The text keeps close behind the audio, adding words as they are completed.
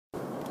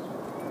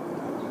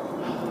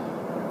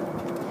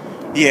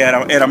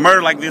Yeah, at a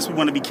murder like this, we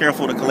want to be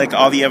careful to collect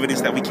all the evidence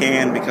that we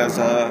can because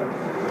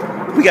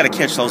we got to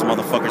catch those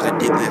motherfuckers that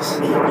did this.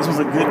 This was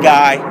a good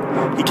guy.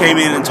 He came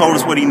in and told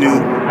us what he knew,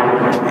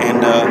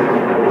 and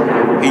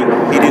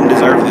he didn't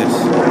deserve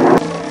this.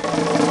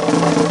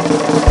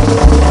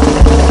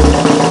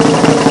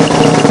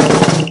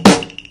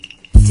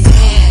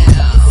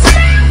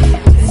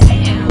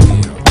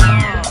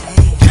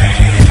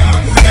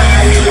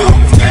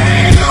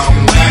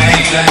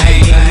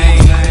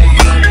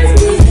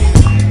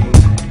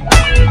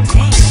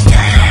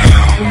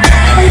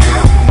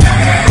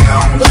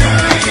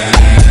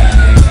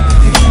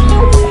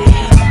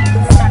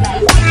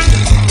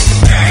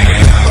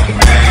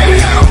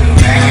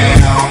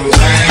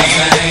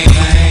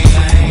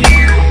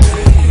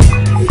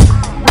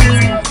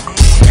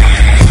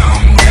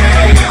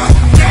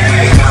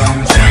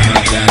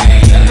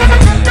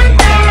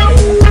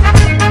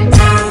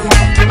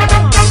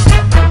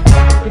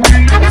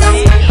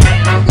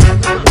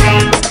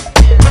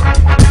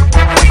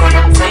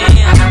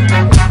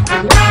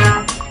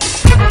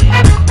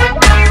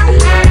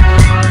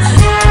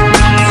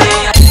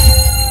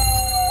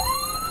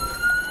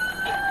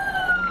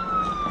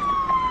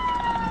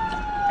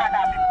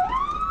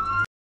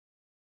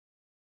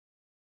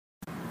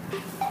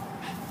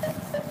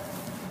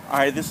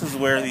 Alright, this is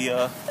where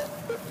the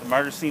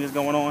murder scene is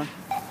going on.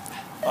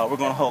 We're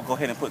going to go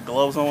ahead and put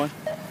gloves on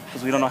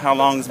because we don't know how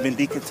long it's been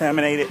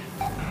decontaminated.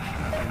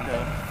 And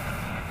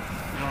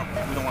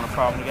we don't want a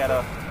problem. We got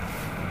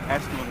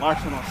Ashley and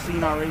Larson on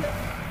scene already.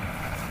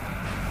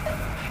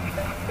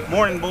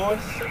 Morning, boys.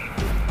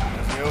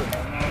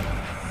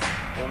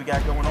 What we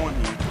got going on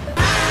here?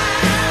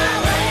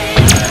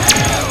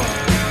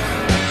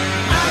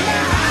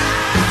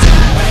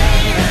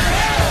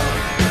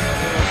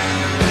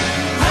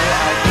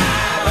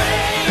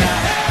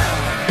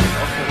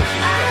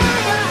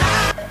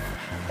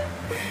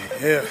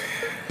 Yeah,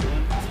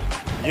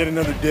 yet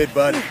another dead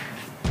body.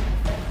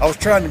 I was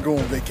trying to go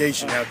on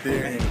vacation out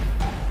there and,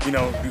 you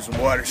know, do some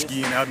water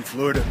skiing out in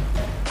Florida.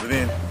 But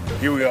then,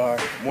 here we are,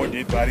 more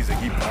dead bodies that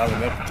keep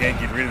piling up. Can't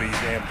get rid of these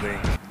damn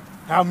things.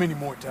 How many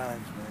more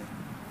times, man?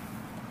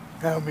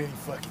 How many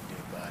fucking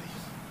dead bodies?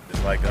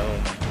 It's like,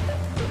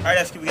 Alright,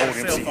 Ashley, we got a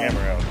cell phone.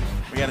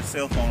 We got a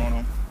cell phone on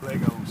them.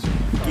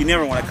 Legos. You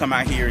never want to come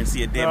out here and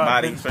see a dead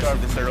body, especially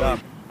this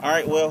early.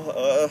 Alright,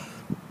 well,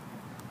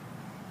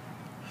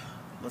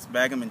 let's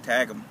bag them and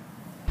tag them.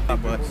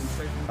 But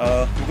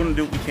we're gonna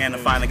do what we can to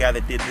find the guy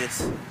that did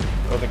this,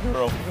 or the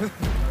girl.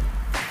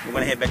 We're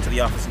gonna head back to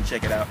the office and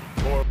check it out.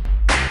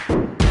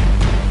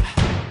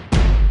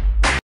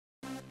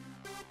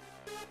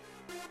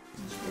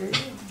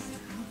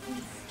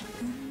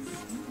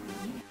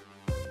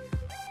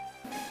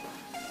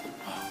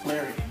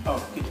 Larry,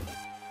 okay,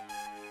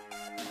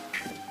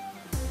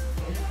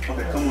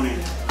 come on in.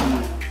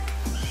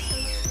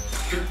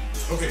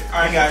 Okay.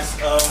 All right, guys.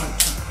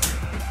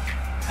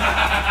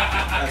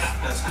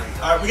 That's great.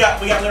 All right, we got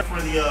Larry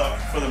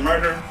for the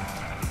murder.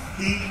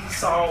 He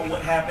saw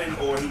what happened,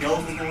 or he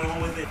knows what's going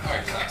on with it. All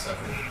right, stop.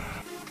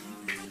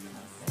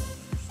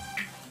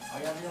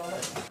 I gotta be all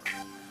that.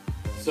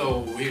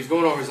 So he was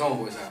going over his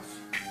homeboy's house.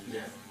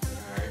 Yeah.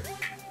 All right.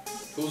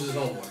 Who's his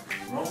homeboy?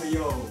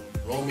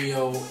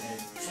 Romeo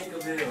and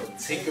Tinkerbell.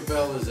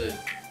 Tinkerbell is a.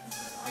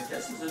 I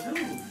guess it's a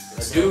dude. A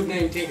dude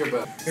named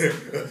Tinkerbell.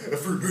 A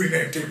fruit booty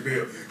named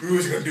Tinkerbell. What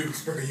was you gonna do?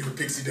 Sprinkle you with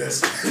pixie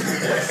dust.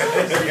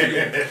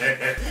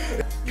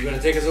 You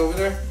gonna take us over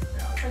there?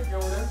 Yeah, I'll take you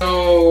over there.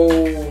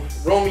 So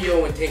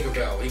Romeo and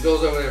Tinkerbell. He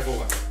goes over there for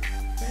what?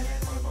 Man, I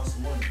talking about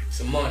some money.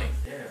 Some money.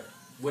 Yeah.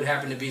 Would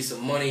happen to be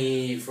some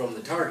money from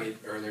the Target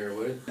earlier,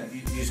 would it?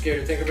 You scared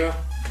of Tinkerbell?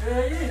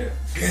 Yeah.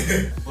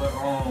 But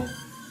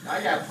I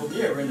got put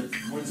in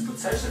witness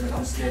protection, and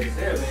I'm scared as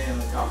hell,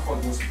 man. Y'all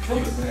fucking with some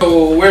killers, man.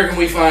 So where can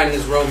we find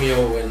this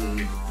Romeo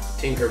and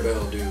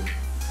Tinkerbell dude?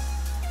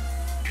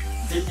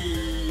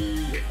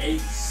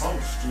 58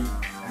 Summer Street.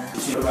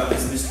 You know about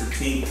this Mr.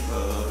 Tink?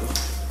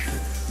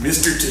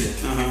 Mr. Tink.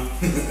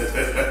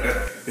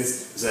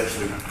 It's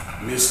actually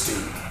Miss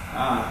Tink.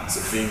 Ah. It's a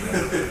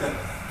female.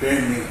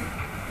 Apparently,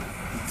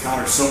 he caught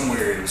her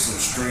somewhere in some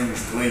strange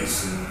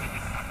place, and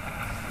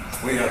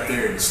way out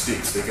there in the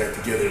sticks, they got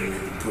together and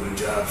they've been pulling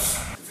jobs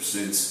ever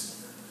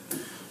since.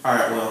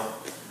 Alright, well,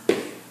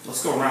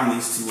 let's go around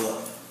these two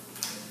up.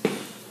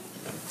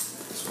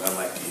 That's what I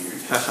like to hear.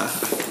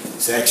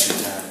 It's action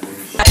time, baby.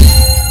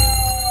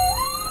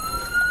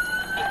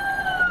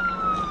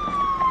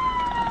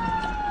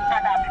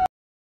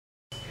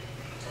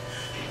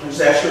 I'll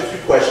just ask you a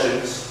few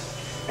questions,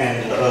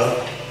 and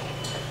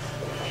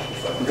we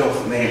can go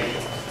from there.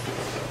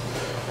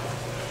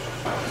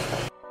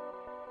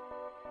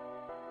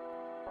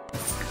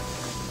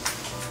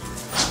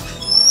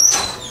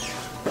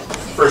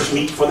 Fresh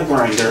meat for the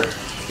grinder.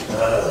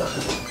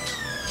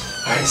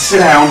 Alright, sit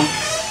down.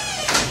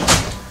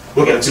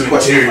 We'll get to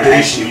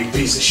interrogation, you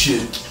piece of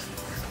shit.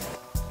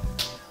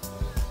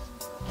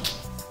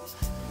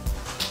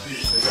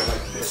 They got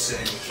like the best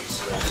sandwiches,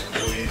 so I can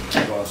go in and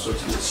have all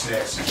sorts of little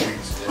snacks and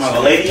drinks. The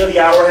lady of the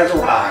hour has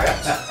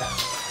arrived.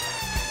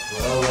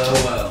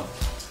 Well.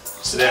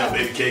 Sit down,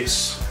 baby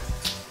cakes.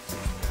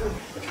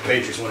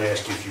 Patriots want to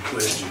ask you a few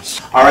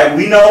questions. All right,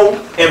 we know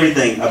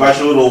everything about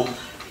your little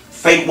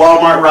fake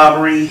Walmart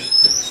robbery.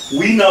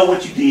 We know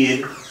what you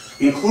did,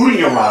 including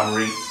your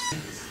robbery.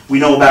 We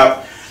know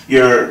about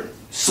your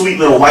sweet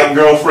little white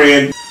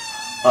girlfriend.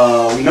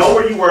 We know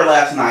where you were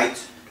last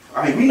night.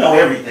 I mean, we know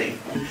everything.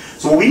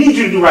 So what we need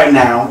you to do right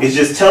now is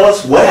just tell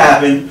us what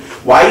happened,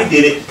 why you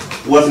did it,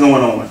 what's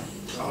going on. I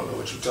don't know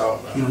what you're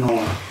talking about. You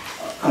know,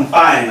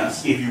 confine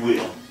us, if you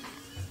will.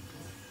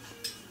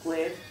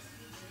 With?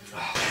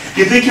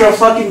 You think you're a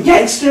fucking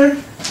gangster?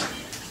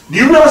 Do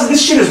you realize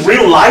this shit is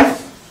real life?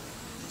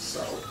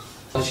 So,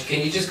 Can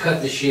you just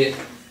cut the shit?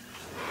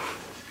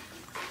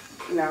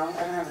 No, I don't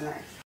have a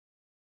knife.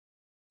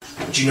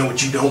 but you know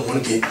what you don't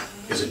want to get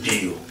is a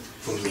deal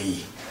from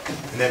me.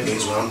 And that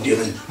means when I'm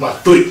dealing my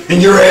foot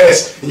in your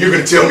ass, and you're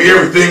going to tell me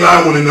everything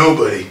I want to know,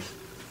 buddy.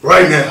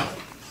 Right now.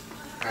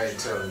 I ain't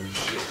telling you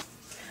shit.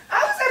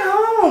 I was at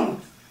home.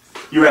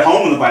 You were at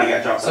home when the body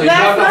got dropped So off. you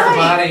Last dropped off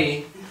the night.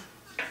 body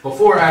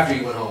before or after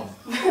you went home?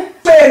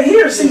 Man,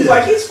 here seems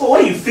like he's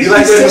 40, 50 You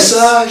like that cents.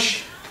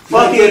 massage? You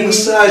like that Fucking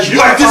massage? You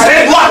like this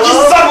headlock, you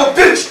son of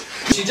a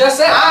bitch! She just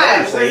said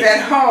I was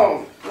at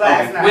home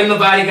last night. when the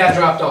body got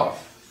dropped off.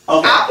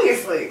 Okay.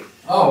 Obviously.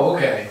 Oh,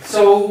 okay.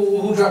 So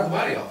who dropped the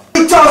body off?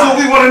 You tell us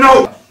what we want to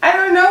know. I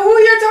don't know who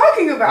you're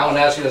talking about. Oh,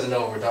 now she doesn't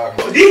know what we're talking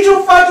about. Did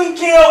you fucking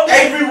kill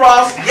Avery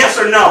Ross? Yes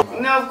or no?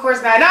 No, of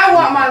course not. And I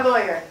want my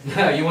lawyer.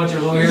 You want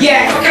your lawyer?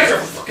 Yes. I got your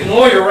fucking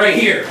lawyer right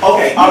here.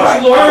 Okay, You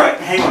want your lawyer? alright,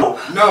 hang on.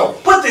 No.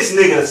 Put this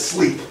nigga to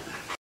sleep.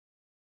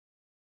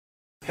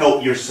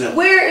 Help yourself.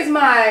 Where is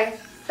my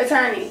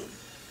attorney?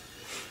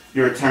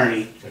 Your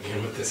attorney.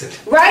 Again with this.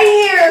 Right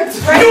here.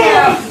 Right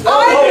here.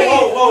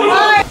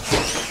 Whoa.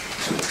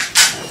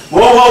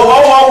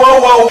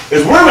 Whoa.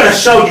 Is we're gonna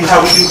show you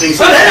how we do things.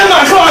 But that's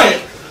my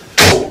client!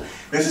 Oh,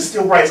 this is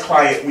still Bright's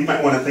client. We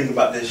might want to think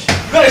about this. You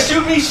gonna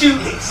shoot me? Shoot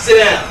me. Sit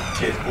down.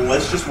 Shit, well,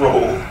 let's just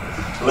roll. God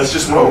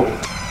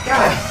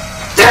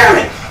damn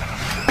it!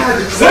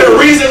 Is there a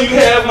reason you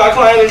have my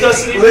client in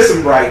custody?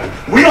 Listen, Bright.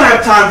 We don't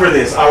have time for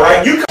this,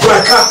 alright? You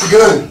Black, cock the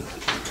gun.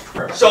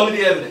 Show me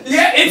the evidence.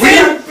 Yeah, it's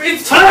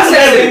It's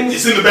processing.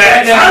 It's in the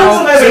bag.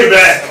 Now. It's in the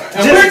bag.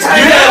 And we're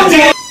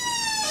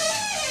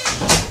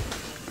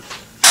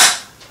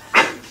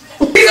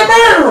He's a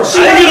murderer! I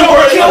didn't get a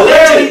word.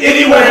 Allegedly,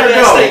 anywhere to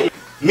go.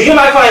 Me and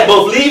my client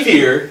both leave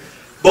here.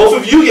 Both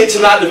of you get to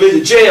not to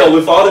visit jail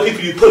with all the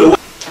people you put away.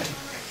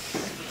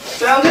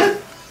 Sound good?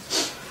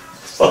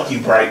 Fuck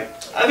you, Bright.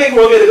 I think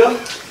we're good to go.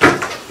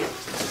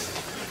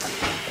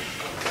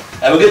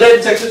 Have a good day,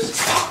 detectives.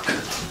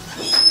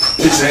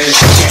 This ass.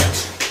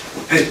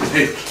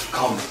 Hey,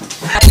 calm down.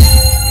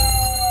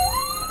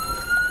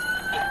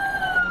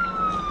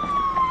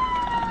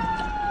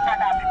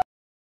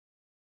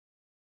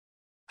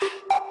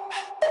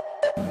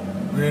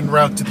 We're en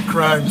route to the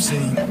crime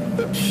scene.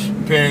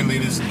 Apparently,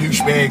 this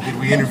douchebag that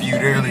we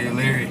interviewed earlier,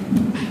 Larry,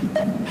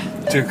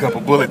 took a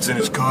couple bullets in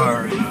his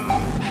car, and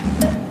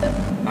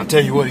I'll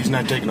tell you what, he's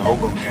not taking a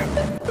hobo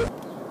nap.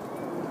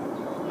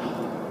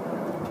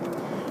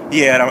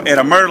 Yeah, at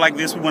a murder like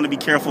this, we want to be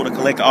careful to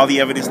collect all the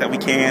evidence that we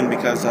can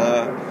because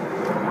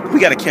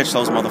we got to catch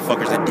those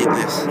motherfuckers that did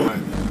this.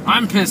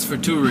 I'm pissed for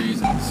two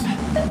reasons.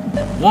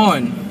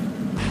 One,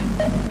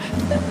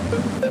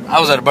 I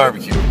was at a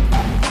barbecue.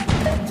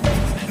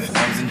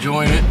 I was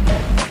enjoying it,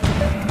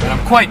 and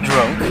I'm quite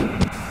drunk.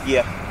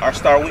 Yeah, our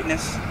star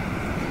witness,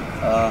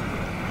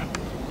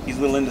 he's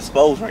a little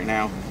indisposed right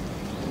now.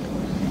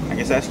 I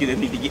guess ask you to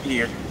need to get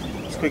here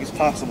as quick as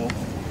possible.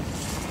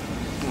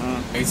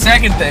 A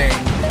second thing,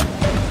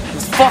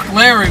 this fuck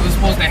Larry was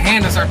supposed to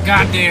hand us our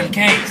goddamn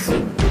case.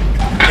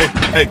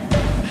 Hey,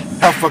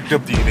 how fucked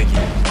up do you think he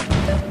is?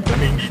 I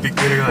mean, you think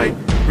they're like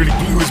really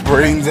blew his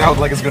brains out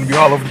like it's gonna be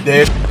all over the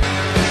dash?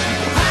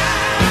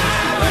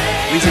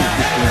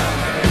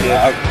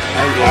 Yeah, I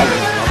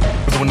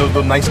was one of those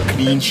little nice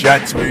clean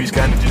shots where he's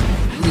kind of just,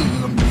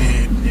 I'm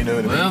dead, you know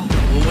what I mean? Well,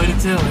 we'll wait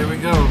until. Here we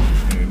go.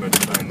 We're about to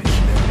find this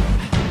shit out.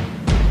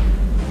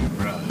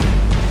 Bruh.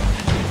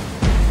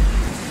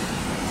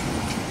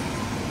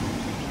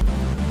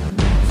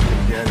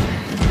 Get it.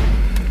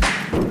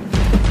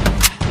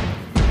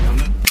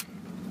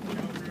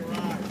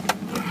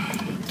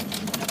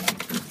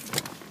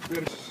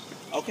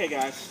 Okay,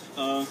 guys.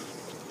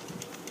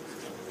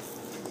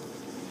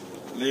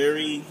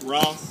 Larry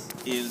Ross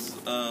is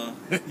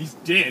He's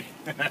dead.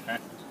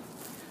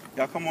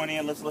 y'all come on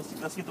in.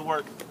 Let's get to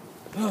work.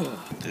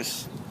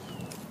 Just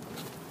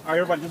all right,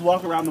 everybody. Just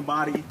walk around the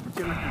body.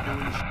 Pretend like you're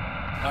doing this. All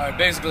right,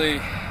 basically,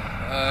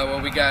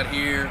 what we got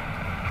here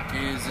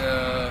is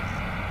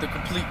the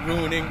complete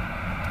ruining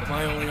of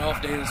my only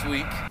off day this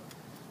week.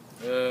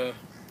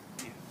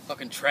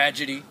 Fucking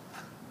tragedy.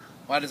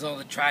 Why does all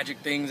the tragic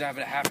things have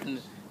to happen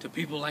to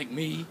people like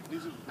me?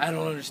 I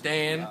don't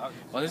understand.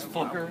 Well, this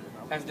fucker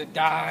has to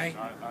die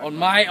on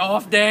my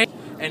off day,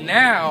 and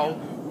now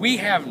we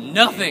have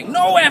nothing,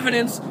 no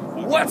evidence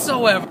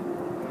whatsoever.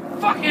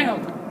 Fuck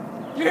him.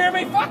 You hear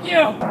me? Fuck you,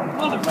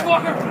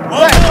 motherfucker!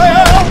 What?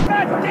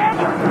 God damn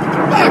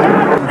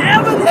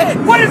it!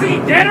 What is he,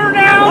 deader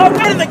now? Oh,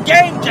 get in the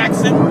game,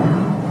 Jackson!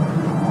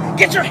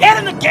 Get your head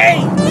in the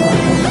game!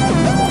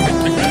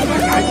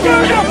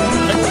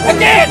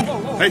 Again!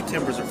 Hey,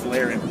 tempers are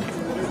flaring.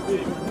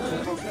 Okay,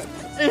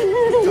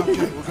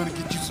 we're gonna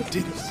get you some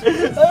titties.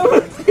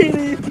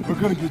 We're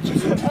gonna get you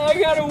some titties. I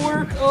gotta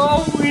work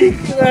all week.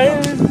 I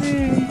haven't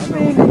seen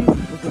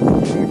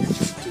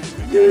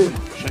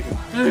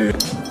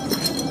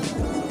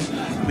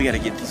We gotta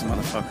get these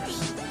motherfuckers.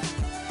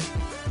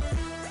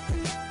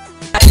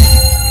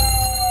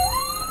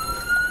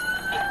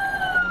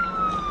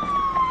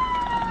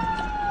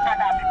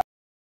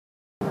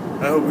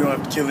 I hope we don't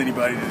have to kill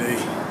anybody today.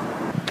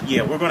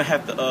 Yeah, we're gonna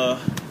have to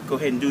go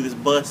ahead and do this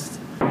bust.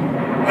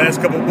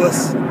 Last couple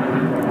busts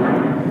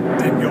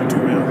didn't go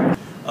too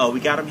well. We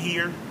got them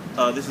here.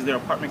 This is their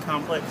apartment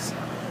complex.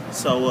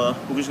 So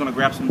we're just gonna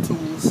grab some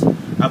tools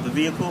out of the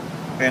vehicle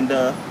and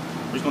we're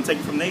just gonna take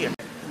it from there.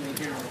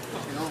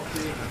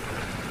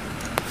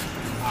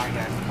 Alright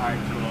guys, alright,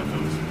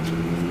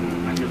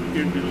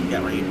 here's what we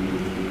got right here.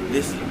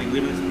 This is, they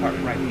live in this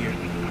apartment right here.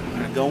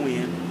 We're gonna go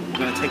in, we're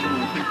gonna take them on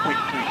a 3-point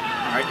plan.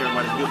 Alright,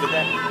 everybody's good with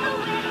that?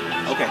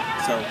 Okay,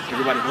 so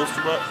everybody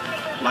holster up,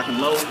 lock and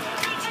load,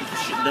 let's get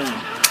this shit done.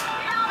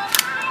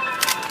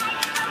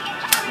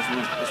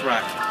 Let's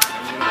ride.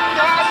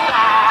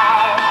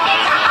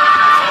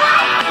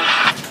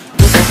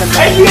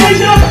 Hey, you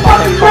ain't on the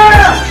fucking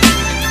ground!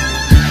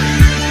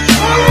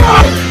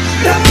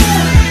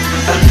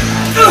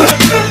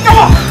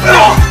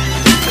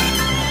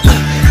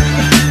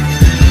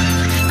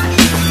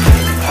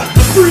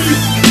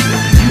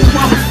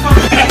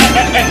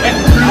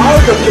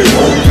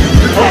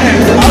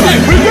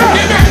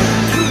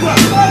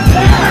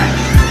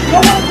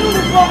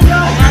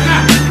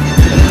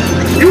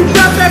 You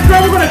drop that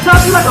girl, we're gonna drop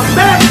you like a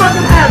bad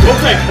fucking habit.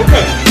 Okay.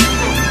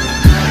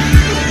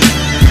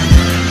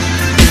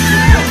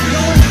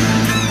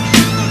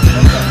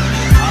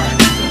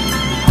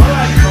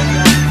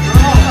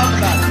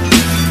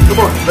 Come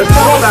on, let's go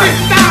on now.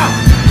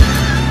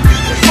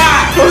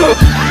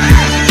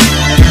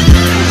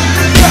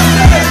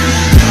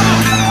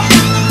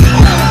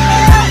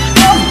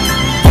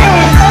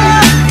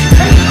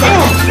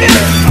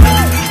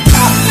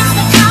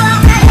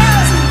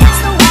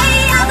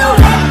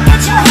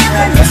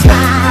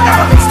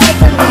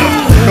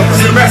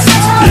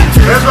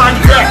 That's why you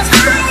got.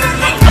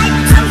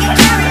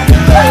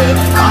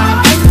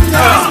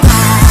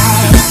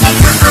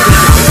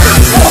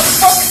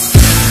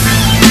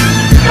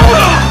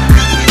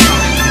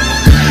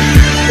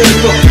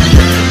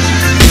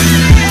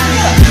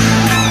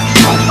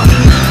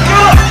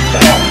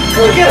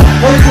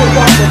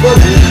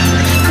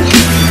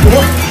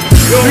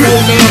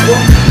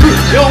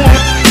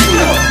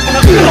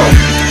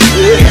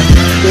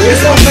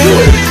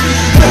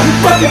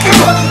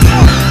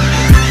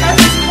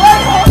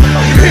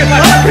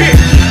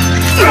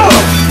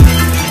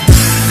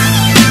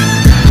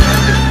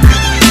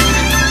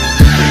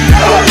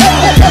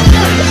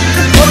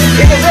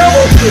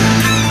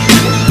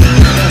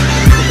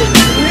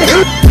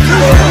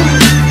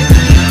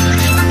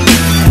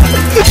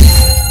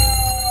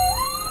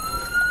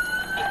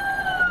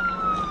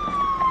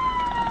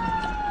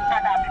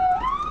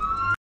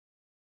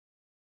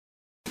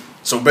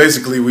 So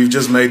basically, we've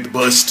just made the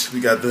bust.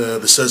 We got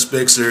the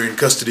suspects are in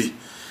custody,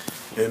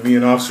 and me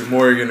and Officer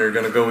Morgan are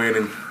gonna go in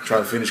and try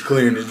to finish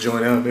clearing this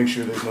joint out, make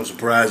sure there's no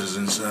surprises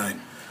inside.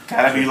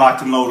 Gotta be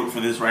locked and loaded for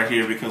this right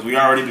here because we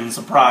already been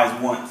surprised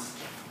once.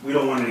 We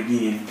don't want it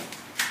again.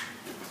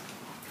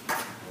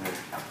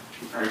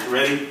 Alright, you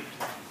ready?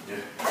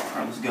 Yeah.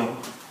 Alright, let's go.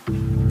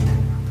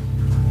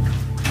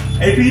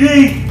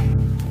 APD!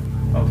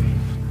 Okay.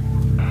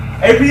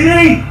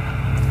 APD!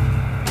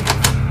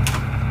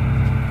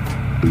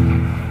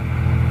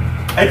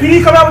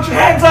 APD, come out with your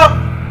hands up!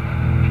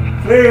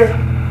 Clear.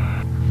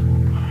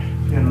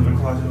 Alright, got another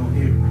closet over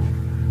here.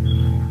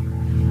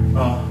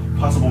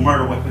 Possible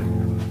murder weapon.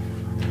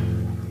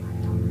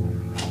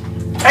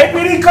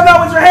 APD, come out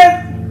with your hand!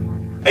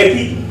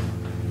 APD.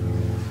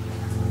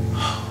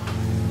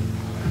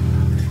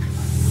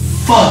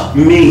 Fuck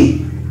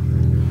me.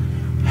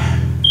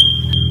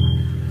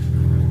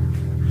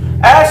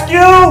 Ask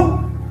you!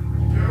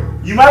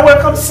 You might want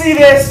to come see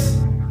this.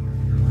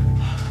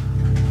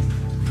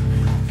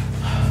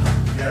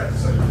 Yeah,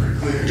 it's like pretty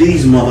clear.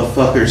 These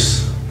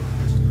motherfuckers.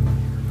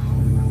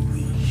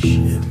 Holy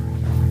shit.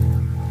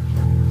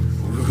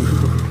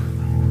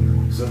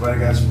 Somebody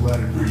got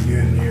splattered pretty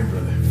good in here,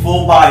 brother.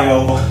 Full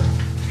bio.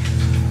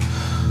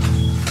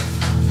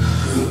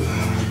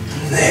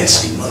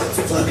 Nasty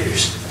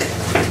motherfuckers.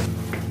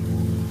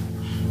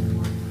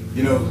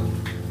 You know,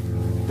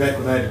 back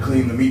when I had to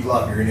clean the meat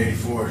locker in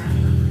 '84,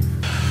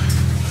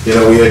 you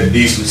know, we had the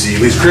decency,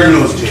 at least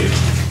criminals did,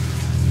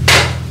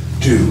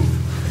 to,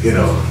 you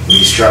know, at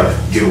least try to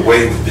get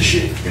away with the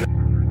shit, you know.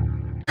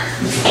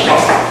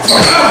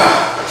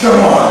 Come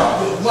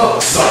on,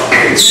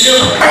 motherfucker.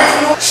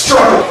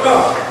 Struggle.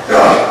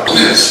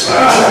 This. Shut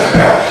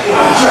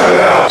it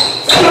out.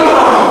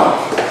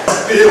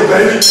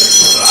 baby.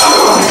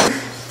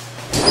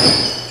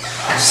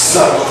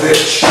 Son of a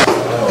bitch.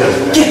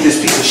 Get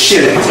this piece of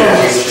shit in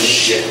here.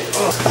 Shit.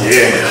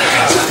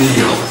 Yeah.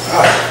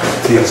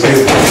 Feels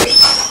good.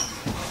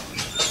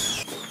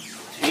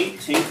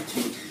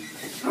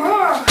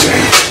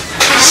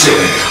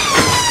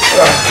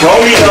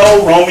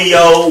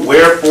 Romeo,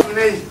 wherefore?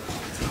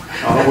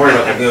 Oh, don't worry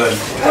about that good.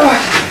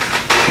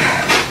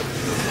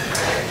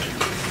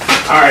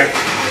 Alright,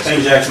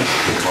 St. Jackson.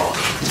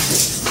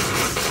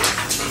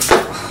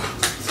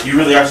 You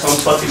really are some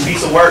fucking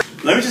piece of work.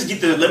 Let me just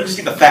get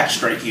the facts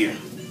straight here.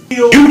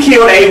 You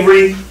killed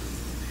Avery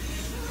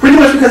pretty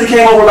much because he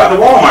came over about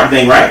the Walmart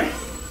thing, right?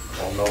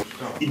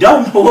 You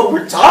don't know what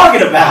we're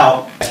talking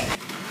about.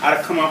 I'd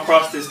have come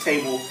across this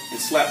table and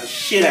slapped the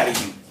shit out of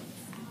you.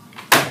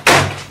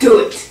 Do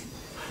it.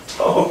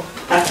 Oh,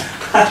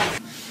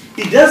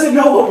 he doesn't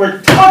know what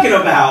we're talking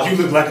about. You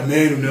look like a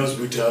man who knows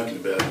what we're talking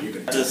about.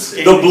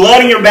 The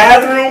blood in your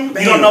bathroom,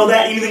 you don't know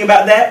that? Anything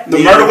about that? The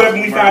murder weapon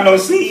we found on the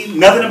scene,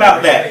 nothing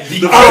about that.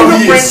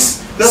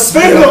 The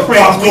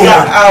fingerprints we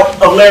got out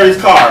of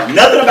Larry's car,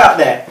 nothing about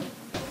that.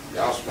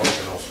 Y'all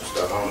smoking on some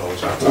stuff. I don't know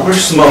what y'all talking We're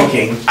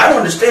smoking. I don't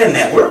understand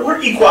that.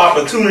 We're equal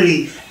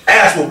opportunity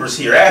ass whoopers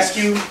here. Ask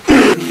you.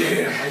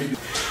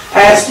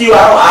 Ask you.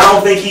 I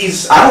don't think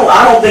he's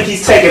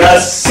taking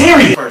us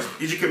serious.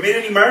 Did you commit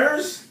any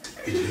murders?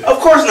 Of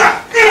course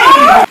not.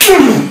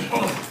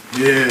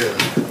 Yeah.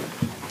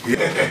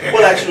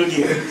 We'll let you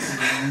again.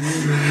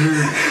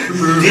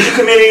 Did you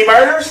commit any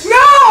murders?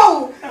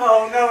 No!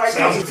 Oh no, I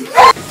can't.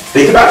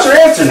 Think about your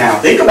answer now.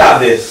 Think about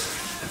this.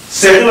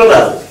 Cellular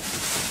level.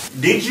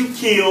 Did you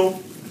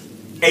kill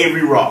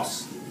Avery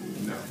Ross?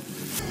 No.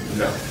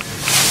 No.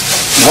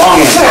 Wrong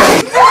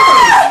answer.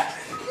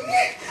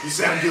 You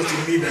sound guilty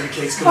to me, baby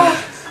case. Come on.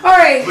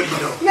 Alright. What do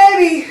you know?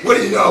 Maybe. What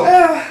do you know?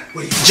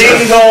 What do you know?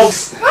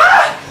 Jingles.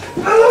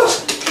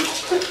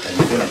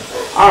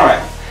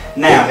 Alright.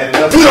 Now.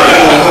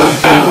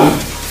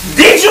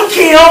 Did you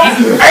kill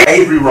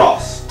Avery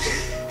Ross?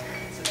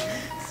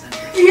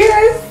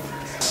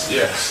 Yes.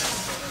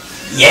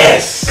 Yes.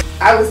 Yes.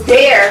 I was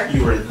there.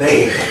 You were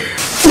there.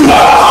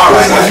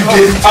 Alright. You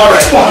didn't.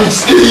 Alright. Fucking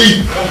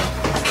Steve.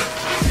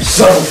 You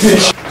son of a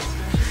bitch.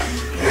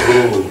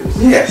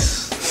 Yes.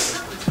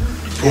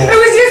 It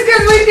was just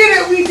because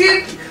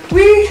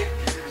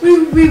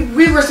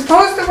we were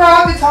supposed to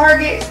rob the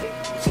Target.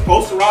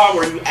 Supposed to rob,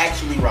 or you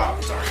actually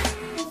robbed the Target?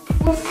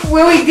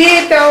 Well, we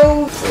did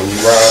though. So we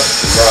robbed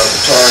the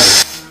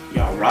Target.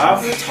 Y'all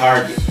robbed the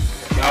Target.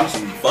 Y'all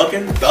some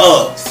fucking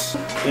thugs.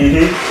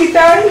 He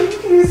thought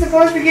he was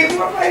supposed to get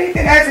more money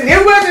than us, and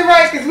it wasn't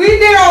right because we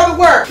did all the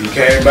work. He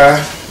came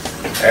by,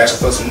 asked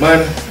for some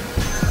money,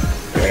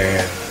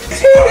 and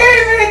He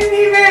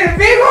made a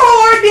big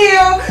whole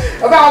ordeal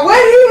about what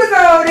he was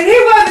owed, and he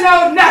wasn't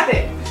owed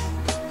nothing.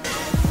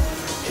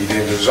 he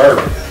didn't deserve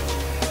it.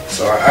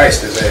 So I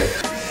iced his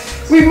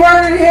ass. We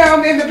murdered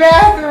him in the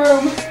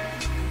bathroom.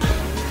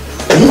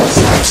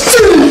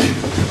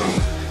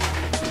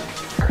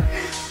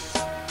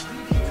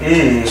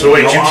 So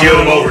wait, you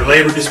killed him over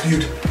labor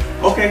dispute?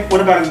 Okay,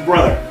 what about his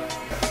brother?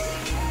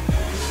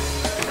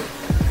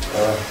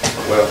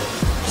 Well,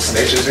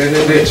 snitches in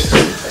the ditches.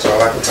 That's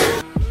all I can tell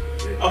you.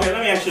 Okay,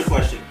 let me ask you a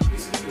question.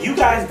 You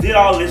guys did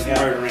all this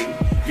murdering.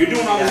 You're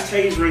doing all this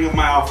tasering of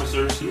my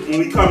officers. When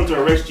we come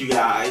to arrest you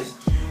guys,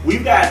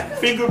 we've got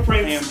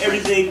fingerprints,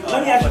 everything.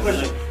 Let me ask you a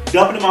question.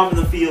 Dumping them off in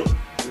the field.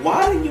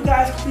 Why didn't you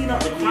guys clean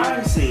up the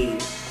crime scene?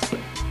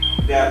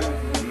 Got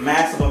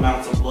massive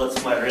amounts of blood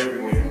splatter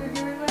everywhere.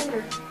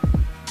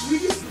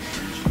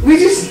 We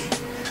just,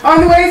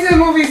 on the way to the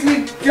movies,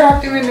 we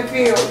dropped him in the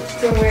field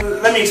somewhere.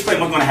 Let me explain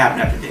what's going to happen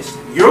after this.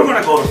 You're going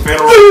to go to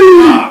federal.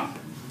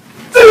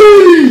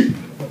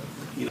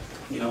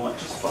 You know what?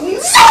 Just fuck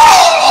it.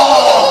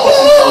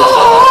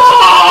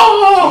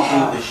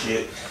 This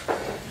shit.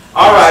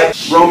 All right,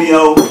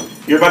 Romeo,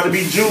 you're about to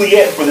be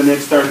Juliet for the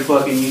next 30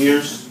 fucking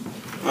years.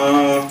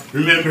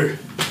 Remember,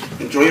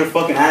 Enjoy your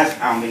fucking ass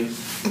pounding.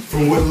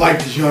 from what light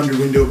does yonder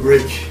window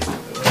break?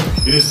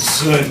 It is the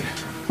sun.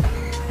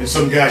 And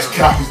some guy's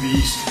cock is the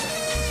east.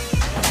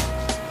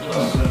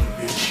 Son of a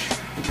bitch.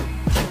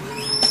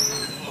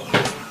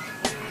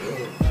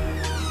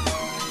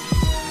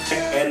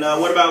 And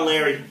what about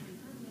Larry?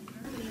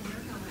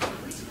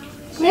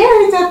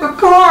 Larry's at the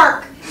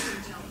park.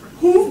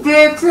 He's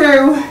dead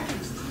too.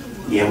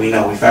 Yeah, we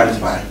know. We found his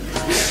body.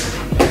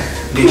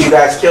 Did you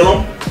guys kill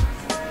him?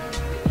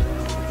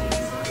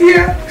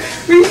 Yeah,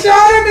 we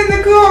shot him in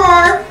the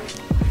car.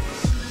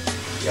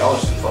 Y'all are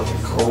some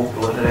fucking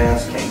cold-blooded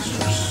ass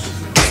gangsters.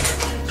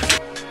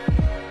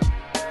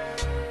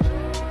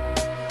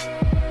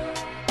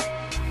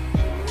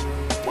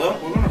 Well,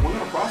 we're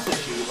gonna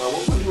process you. What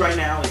we're gonna do right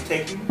now is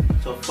take you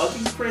to a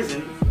fucking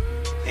prison,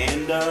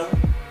 and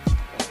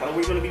that's how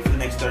we're gonna be for the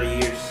next 30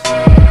 years.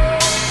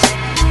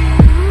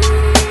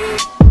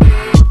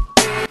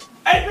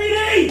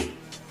 APD!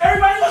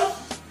 Everybody look!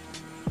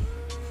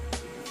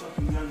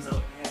 Fucking guns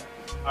up. Yeah.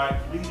 Alright,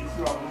 we need to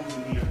clear all the rooms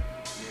in here.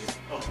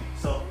 Okay,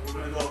 so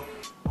we're gonna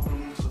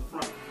move to the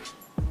front.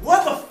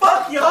 What the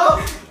fuck,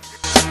 y'all?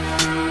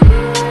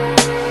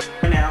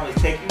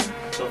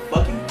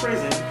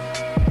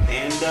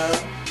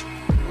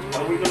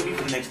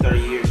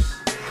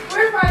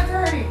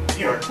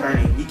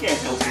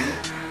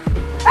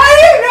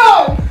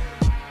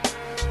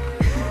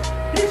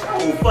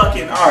 Oh,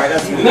 fucking. Alright,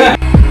 that's good.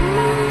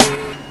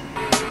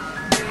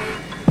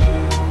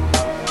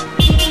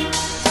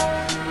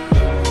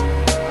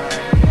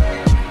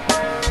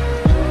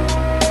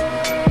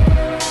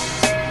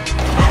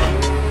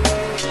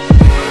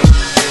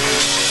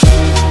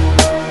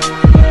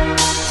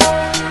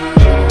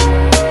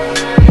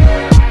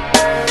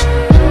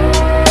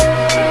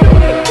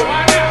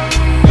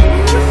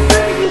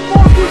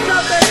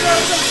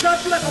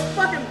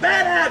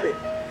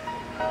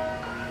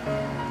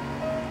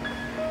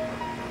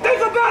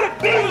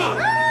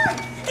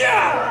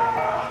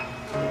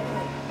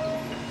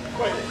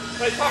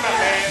 Hey, time out,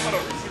 man. Hold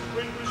on.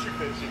 Reshoot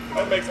that shit.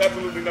 That makes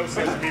absolutely no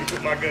sense to me to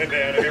put my gun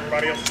down and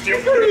everybody else is still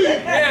free.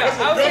 Yeah,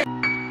 I was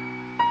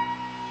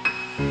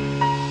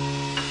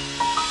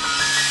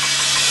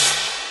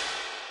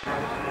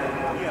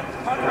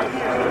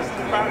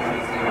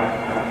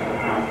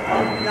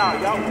Nah,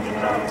 y'all,